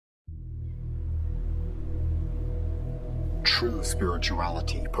True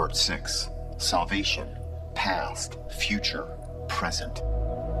Spirituality, Part 6. Salvation, Past, Future, Present.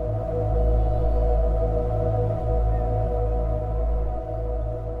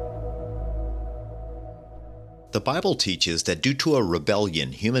 The Bible teaches that due to a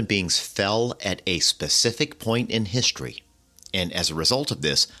rebellion, human beings fell at a specific point in history. And as a result of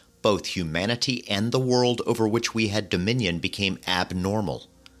this, both humanity and the world over which we had dominion became abnormal.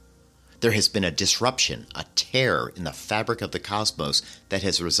 There has been a disruption, a tear in the fabric of the cosmos that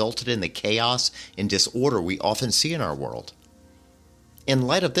has resulted in the chaos and disorder we often see in our world. In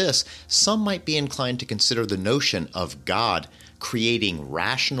light of this, some might be inclined to consider the notion of God creating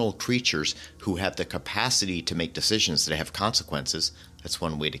rational creatures who have the capacity to make decisions that have consequences, that's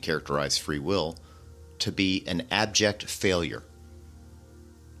one way to characterize free will, to be an abject failure.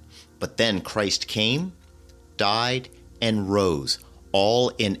 But then Christ came, died, and rose, all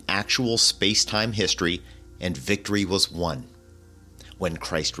in actual space-time history, and victory was won. When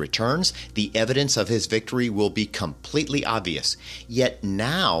Christ returns, the evidence of his victory will be completely obvious. Yet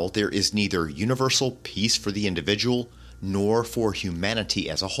now there is neither universal peace for the individual nor for humanity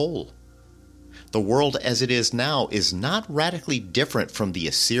as a whole. The world as it is now is not radically different from the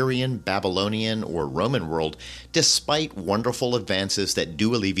Assyrian, Babylonian, or Roman world, despite wonderful advances that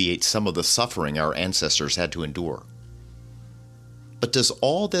do alleviate some of the suffering our ancestors had to endure. But does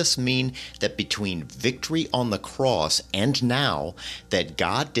all this mean that between victory on the cross and now, that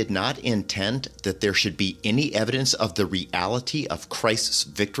God did not intend that there should be any evidence of the reality of Christ's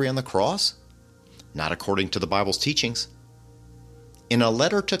victory on the cross? Not according to the Bible's teachings. In a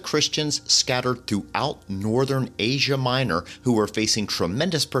letter to Christians scattered throughout northern Asia Minor who were facing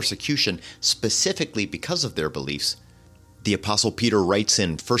tremendous persecution specifically because of their beliefs, the Apostle Peter writes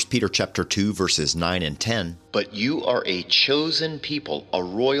in 1 Peter chapter 2, verses 9 and 10, "But you are a chosen people, a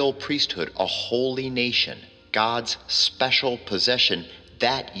royal priesthood, a holy nation, God's special possession,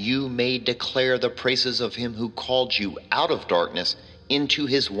 that you may declare the praises of him who called you out of darkness into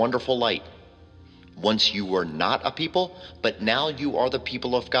his wonderful light. Once you were not a people, but now you are the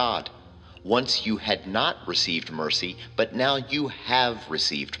people of God. Once you had not received mercy, but now you have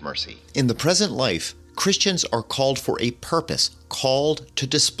received mercy." In the present life, Christians are called for a purpose, called to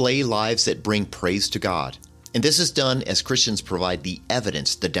display lives that bring praise to God. And this is done as Christians provide the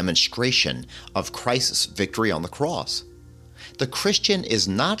evidence, the demonstration of Christ's victory on the cross. The Christian is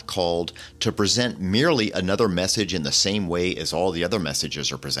not called to present merely another message in the same way as all the other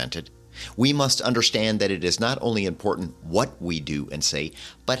messages are presented. We must understand that it is not only important what we do and say,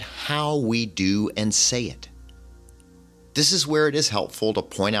 but how we do and say it. This is where it is helpful to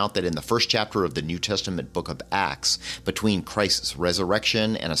point out that in the first chapter of the New Testament book of Acts, between Christ's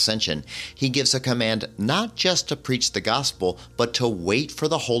resurrection and ascension, he gives a command not just to preach the gospel, but to wait for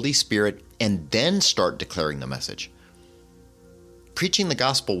the Holy Spirit and then start declaring the message. Preaching the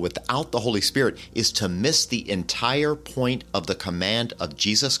gospel without the Holy Spirit is to miss the entire point of the command of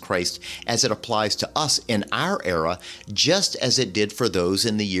Jesus Christ as it applies to us in our era, just as it did for those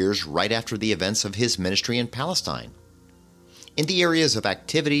in the years right after the events of his ministry in Palestine. In the areas of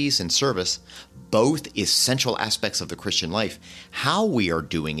activities and service, both essential aspects of the Christian life, how we are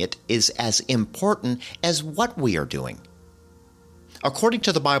doing it is as important as what we are doing. According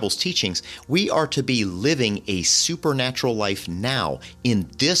to the Bible's teachings, we are to be living a supernatural life now, in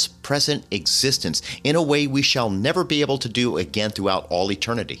this present existence, in a way we shall never be able to do again throughout all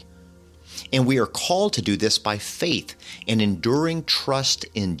eternity. And we are called to do this by faith and enduring trust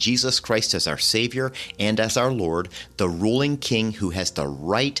in Jesus Christ as our Savior and as our Lord, the ruling King who has the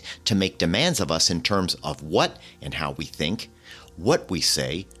right to make demands of us in terms of what and how we think, what we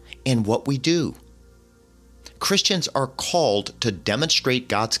say, and what we do. Christians are called to demonstrate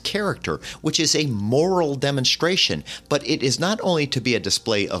God's character, which is a moral demonstration, but it is not only to be a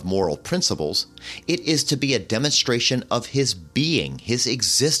display of moral principles, it is to be a demonstration of his being, his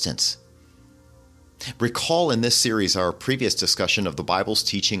existence. Recall in this series our previous discussion of the Bible's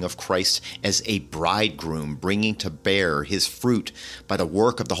teaching of Christ as a bridegroom bringing to bear his fruit by the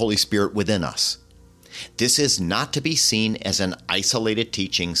work of the Holy Spirit within us. This is not to be seen as an isolated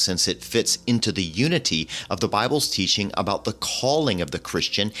teaching since it fits into the unity of the Bible's teaching about the calling of the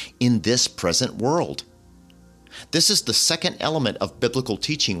Christian in this present world. This is the second element of biblical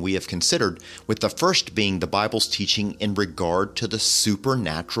teaching we have considered, with the first being the Bible's teaching in regard to the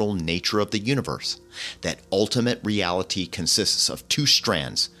supernatural nature of the universe. That ultimate reality consists of two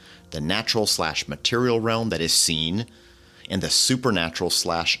strands, the natural/material realm that is seen, and the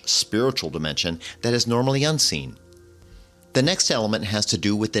supernatural/spiritual dimension that is normally unseen. The next element has to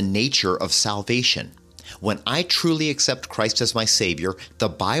do with the nature of salvation. When I truly accept Christ as my Savior, the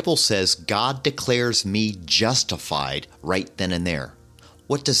Bible says God declares me justified right then and there.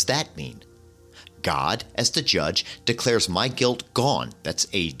 What does that mean? God, as the judge, declares my guilt gone. That's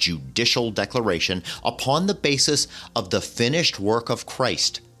a judicial declaration upon the basis of the finished work of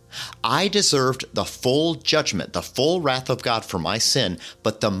Christ. I deserved the full judgment, the full wrath of God for my sin,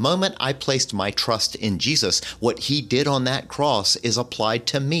 but the moment I placed my trust in Jesus, what He did on that cross is applied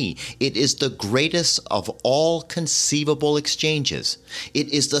to me. It is the greatest of all conceivable exchanges. It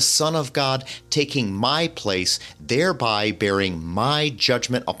is the Son of God taking my place, thereby bearing my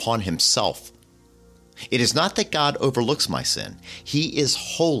judgment upon Himself. It is not that God overlooks my sin. He is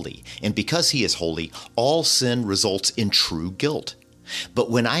holy, and because He is holy, all sin results in true guilt.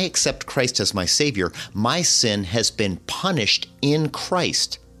 But when I accept Christ as my Savior, my sin has been punished in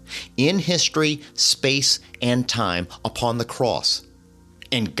Christ, in history, space, and time upon the cross.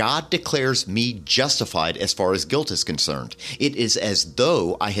 And God declares me justified as far as guilt is concerned. It is as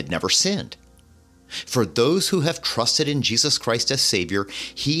though I had never sinned. For those who have trusted in Jesus Christ as Savior,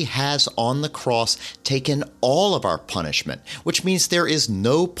 He has on the cross taken all of our punishment, which means there is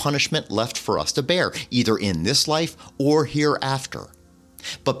no punishment left for us to bear, either in this life or hereafter.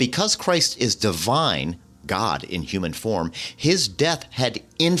 But because Christ is divine, God in human form, His death had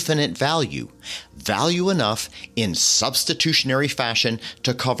infinite value enough in substitutionary fashion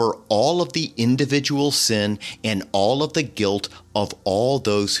to cover all of the individual sin and all of the guilt of all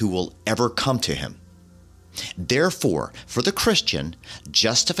those who will ever come to Him. Therefore, for the Christian,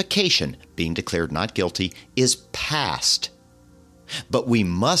 justification, being declared not guilty, is past. But we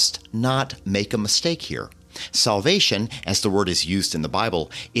must not make a mistake here. Salvation, as the word is used in the Bible,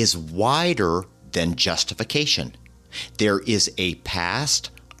 is wider than justification. There is a past,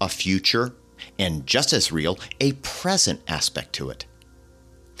 a future, and just as real, a present aspect to it.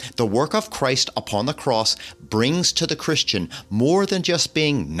 The work of Christ upon the cross brings to the Christian more than just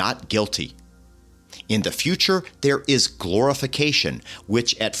being not guilty. In the future, there is glorification,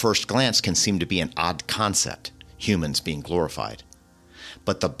 which at first glance can seem to be an odd concept, humans being glorified.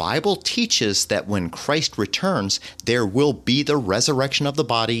 But the Bible teaches that when Christ returns, there will be the resurrection of the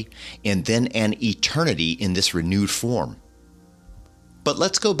body and then an eternity in this renewed form. But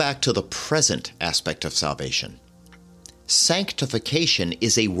let's go back to the present aspect of salvation. Sanctification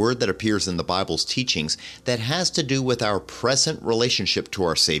is a word that appears in the Bible's teachings that has to do with our present relationship to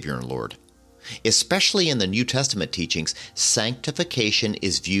our Savior and Lord. Especially in the New Testament teachings, sanctification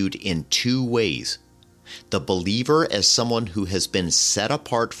is viewed in two ways. The believer as someone who has been set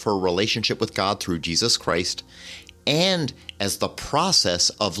apart for a relationship with God through Jesus Christ, and as the process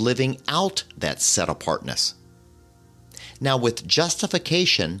of living out that set apartness. Now, with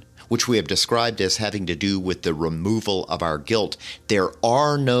justification, which we have described as having to do with the removal of our guilt, there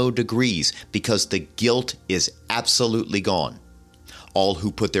are no degrees because the guilt is absolutely gone. All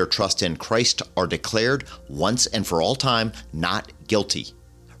who put their trust in Christ are declared once and for all time not guilty.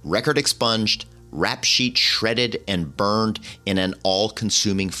 Record expunged, rap sheet shredded and burned in an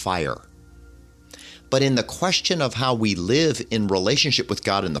all-consuming fire. But in the question of how we live in relationship with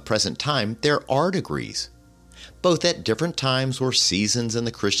God in the present time, there are degrees, both at different times or seasons in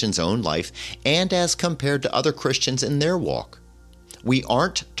the Christian's own life and as compared to other Christians in their walk. We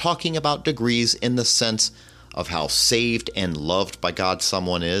aren't talking about degrees in the sense of how saved and loved by God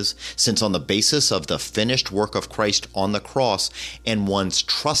someone is, since on the basis of the finished work of Christ on the cross and one's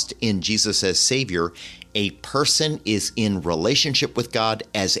trust in Jesus as Savior, a person is in relationship with God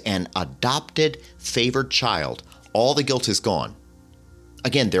as an adopted, favored child. All the guilt is gone.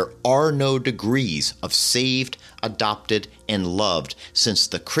 Again, there are no degrees of saved, adopted, and loved, since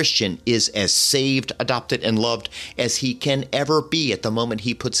the Christian is as saved, adopted, and loved as he can ever be at the moment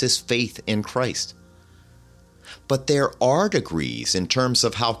he puts his faith in Christ. But there are degrees in terms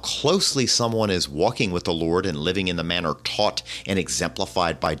of how closely someone is walking with the Lord and living in the manner taught and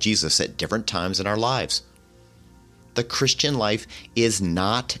exemplified by Jesus at different times in our lives. The Christian life is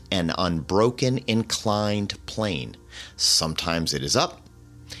not an unbroken, inclined plane. Sometimes it is up,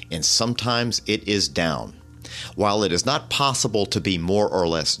 and sometimes it is down. While it is not possible to be more or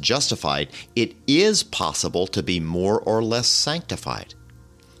less justified, it is possible to be more or less sanctified.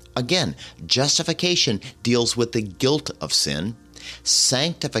 Again, justification deals with the guilt of sin.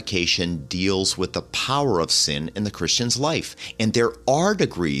 Sanctification deals with the power of sin in the Christian's life. And there are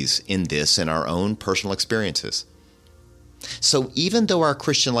degrees in this in our own personal experiences. So even though our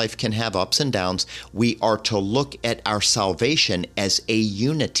Christian life can have ups and downs, we are to look at our salvation as a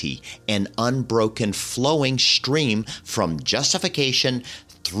unity, an unbroken flowing stream from justification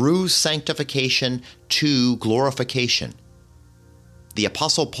through sanctification to glorification. The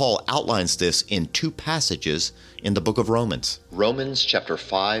Apostle Paul outlines this in two passages in the book of Romans. Romans chapter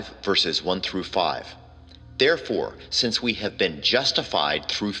 5, verses 1 through 5. Therefore, since we have been justified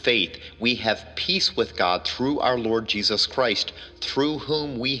through faith, we have peace with God through our Lord Jesus Christ, through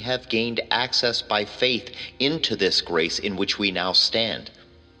whom we have gained access by faith into this grace in which we now stand.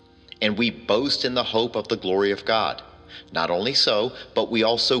 And we boast in the hope of the glory of God. Not only so, but we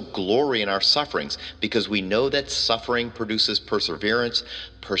also glory in our sufferings, because we know that suffering produces perseverance,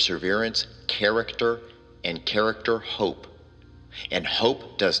 perseverance, character, and character, hope. And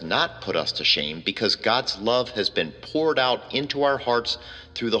hope does not put us to shame, because God's love has been poured out into our hearts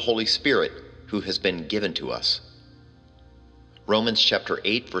through the Holy Spirit who has been given to us. Romans chapter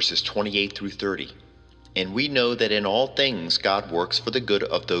 8, verses 28 through 30. And we know that in all things God works for the good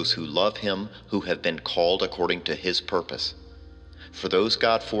of those who love him, who have been called according to his purpose. For those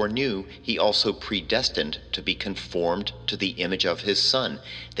God foreknew, he also predestined to be conformed to the image of his Son,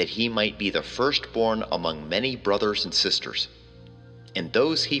 that he might be the firstborn among many brothers and sisters. And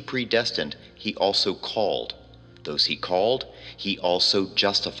those he predestined, he also called. Those he called, he also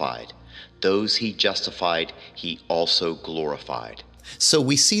justified. Those he justified, he also glorified. So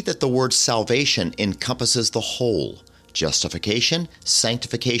we see that the word salvation encompasses the whole: justification,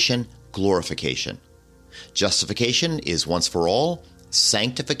 sanctification, glorification. Justification is once for all.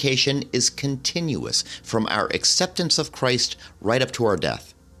 Sanctification is continuous from our acceptance of Christ right up to our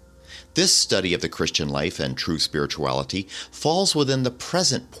death. This study of the Christian life and true spirituality falls within the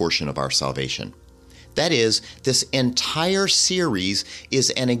present portion of our salvation. That is, this entire series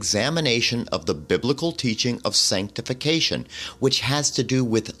is an examination of the biblical teaching of sanctification, which has to do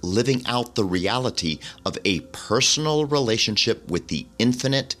with living out the reality of a personal relationship with the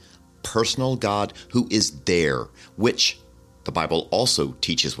infinite, personal God who is there, which, the Bible also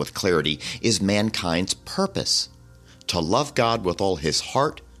teaches with clarity, is mankind's purpose: to love God with all his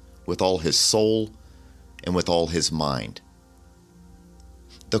heart, with all his soul, and with all his mind.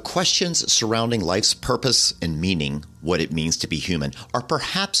 The questions surrounding life's purpose and meaning, what it means to be human, are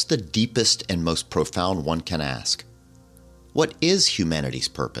perhaps the deepest and most profound one can ask. What is humanity's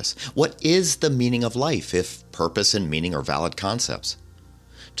purpose? What is the meaning of life, if purpose and meaning are valid concepts?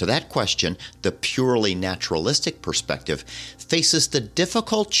 To that question, the purely naturalistic perspective faces the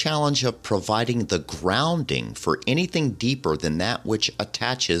difficult challenge of providing the grounding for anything deeper than that which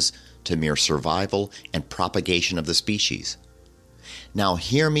attaches to mere survival and propagation of the species. Now,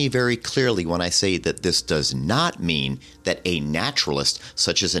 hear me very clearly when I say that this does not mean that a naturalist,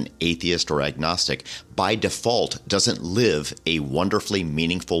 such as an atheist or agnostic, by default doesn't live a wonderfully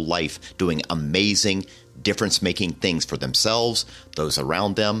meaningful life doing amazing, difference-making things for themselves, those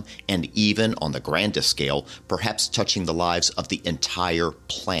around them, and even on the grandest scale, perhaps touching the lives of the entire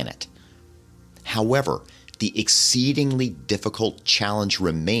planet. However, the exceedingly difficult challenge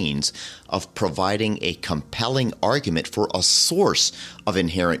remains of providing a compelling argument for a source of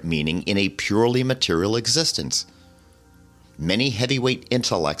inherent meaning in a purely material existence. Many heavyweight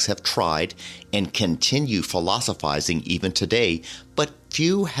intellects have tried and continue philosophizing even today, but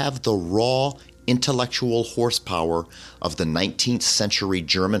few have the raw intellectual horsepower of the 19th century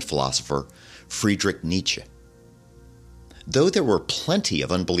German philosopher Friedrich Nietzsche. Though there were plenty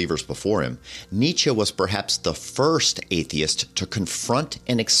of unbelievers before him, Nietzsche was perhaps the first atheist to confront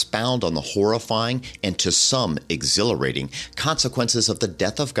and expound on the horrifying and to some exhilarating consequences of the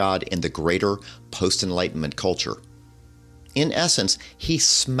death of God in the greater post-Enlightenment culture. In essence, he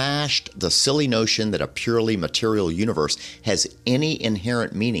smashed the silly notion that a purely material universe has any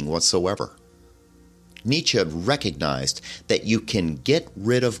inherent meaning whatsoever. Nietzsche recognized that you can get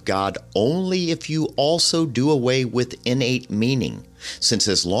rid of God only if you also do away with innate meaning, since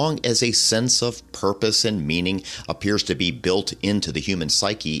as long as a sense of purpose and meaning appears to be built into the human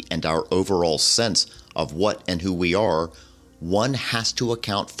psyche and our overall sense of what and who we are, one has to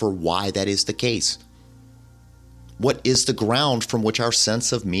account for why that is the case. What is the ground from which our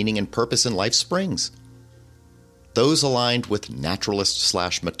sense of meaning and purpose in life springs? Those aligned with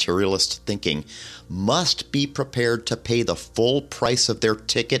naturalist/materialist thinking must be prepared to pay the full price of their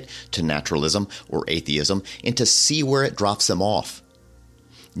ticket to naturalism or atheism and to see where it drops them off.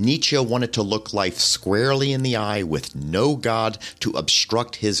 Nietzsche wanted to look life squarely in the eye with no God to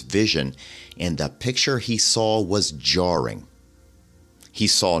obstruct his vision, and the picture he saw was jarring. He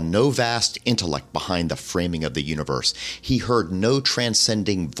saw no vast intellect behind the framing of the universe. He heard no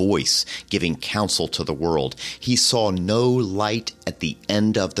transcending voice giving counsel to the world. He saw no light at the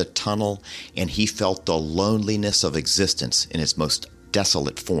end of the tunnel, and he felt the loneliness of existence in its most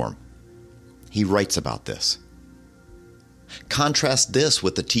desolate form. He writes about this. Contrast this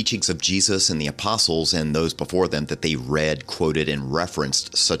with the teachings of Jesus and the apostles and those before them that they read, quoted, and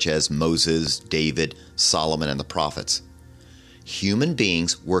referenced, such as Moses, David, Solomon, and the prophets. Human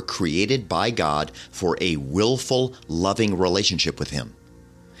beings were created by God for a willful, loving relationship with Him.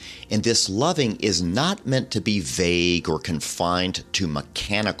 And this loving is not meant to be vague or confined to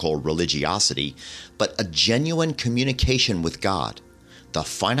mechanical religiosity, but a genuine communication with God, the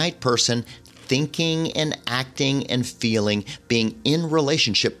finite person thinking and acting and feeling, being in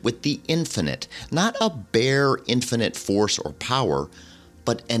relationship with the infinite, not a bare infinite force or power,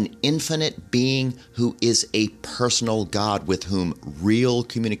 but an infinite being who is a personal God with whom real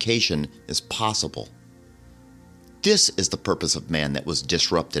communication is possible. This is the purpose of man that was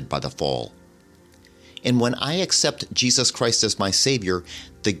disrupted by the fall. And when I accept Jesus Christ as my Savior,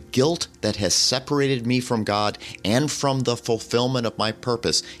 the guilt that has separated me from God and from the fulfillment of my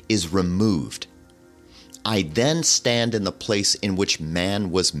purpose is removed. I then stand in the place in which man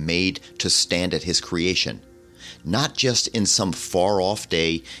was made to stand at his creation, not just in some far-off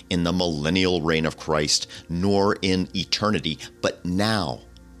day in the millennial reign of Christ, nor in eternity, but now.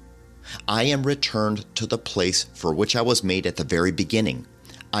 I am returned to the place for which I was made at the very beginning.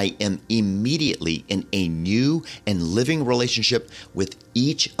 I am immediately in a new and living relationship with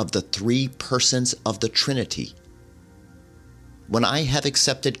each of the three persons of the Trinity. When I have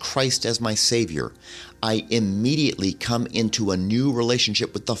accepted Christ as my Savior, I immediately come into a new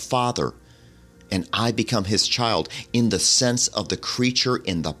relationship with the Father, and I become His child in the sense of the creature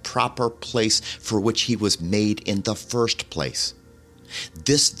in the proper place for which he was made in the first place.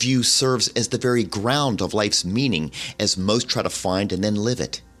 This view serves as the very ground of life's meaning, as most try to find and then live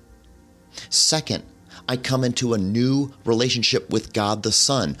it. Second, I come into a new relationship with God the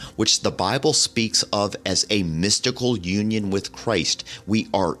Son, which the Bible speaks of as a mystical union with Christ. We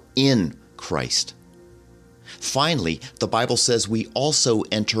are in Christ. Finally, the Bible says we also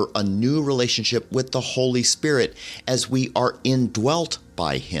enter a new relationship with the Holy Spirit as we are indwelt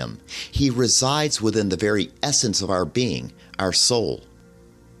by Him. He resides within the very essence of our being, our soul.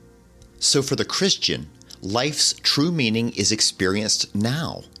 So for the Christian, life's true meaning is experienced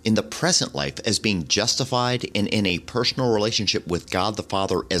now, in the present life, as being justified and in a personal relationship with God the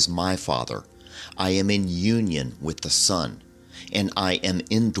Father as my Father. I am in union with the Son, and I am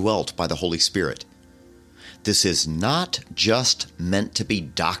indwelt by the Holy Spirit. This is not just meant to be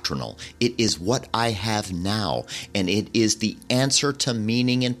doctrinal. It is what I have now, and it is the answer to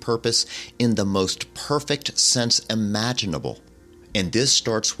meaning and purpose in the most perfect sense imaginable. And this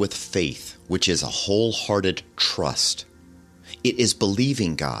starts with faith, which is a wholehearted trust. It is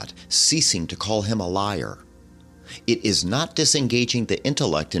believing God, ceasing to call Him a liar. It is not disengaging the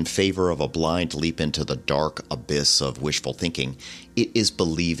intellect in favor of a blind leap into the dark abyss of wishful thinking. It is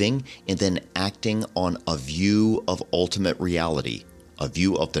believing and then acting on a view of ultimate reality, a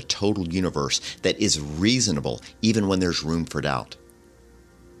view of the total universe that is reasonable even when there's room for doubt.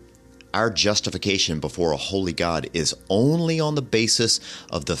 Our justification before a holy God is only on the basis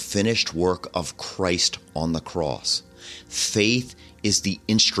of the finished work of Christ on the cross. Faith is the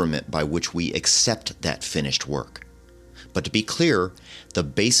instrument by which we accept that finished work. But to be clear, the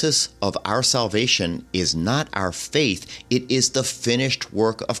basis of our salvation is not our faith, it is the finished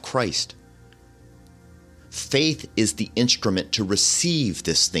work of Christ. Faith is the instrument to receive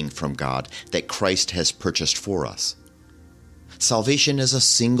this thing from God that Christ has purchased for us. Salvation is a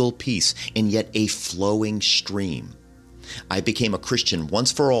single piece and yet a flowing stream. I became a Christian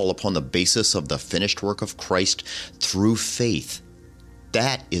once for all upon the basis of the finished work of Christ through faith.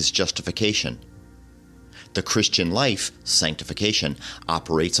 That is justification. The Christian life, sanctification,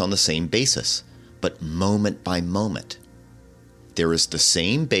 operates on the same basis, but moment by moment. There is the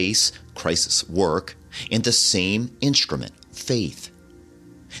same base, Christ's work, and the same instrument, faith.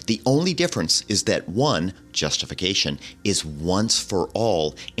 The only difference is that one, justification, is once for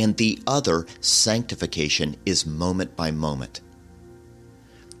all, and the other, sanctification, is moment by moment.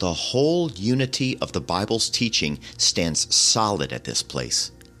 The whole unity of the Bible's teaching stands solid at this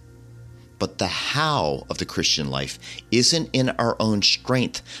place. But the how of the Christian life isn't in our own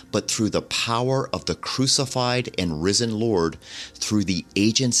strength, but through the power of the crucified and risen Lord, through the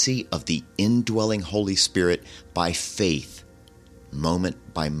agency of the indwelling Holy Spirit by faith,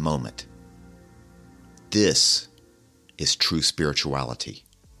 moment by moment. This is true spirituality.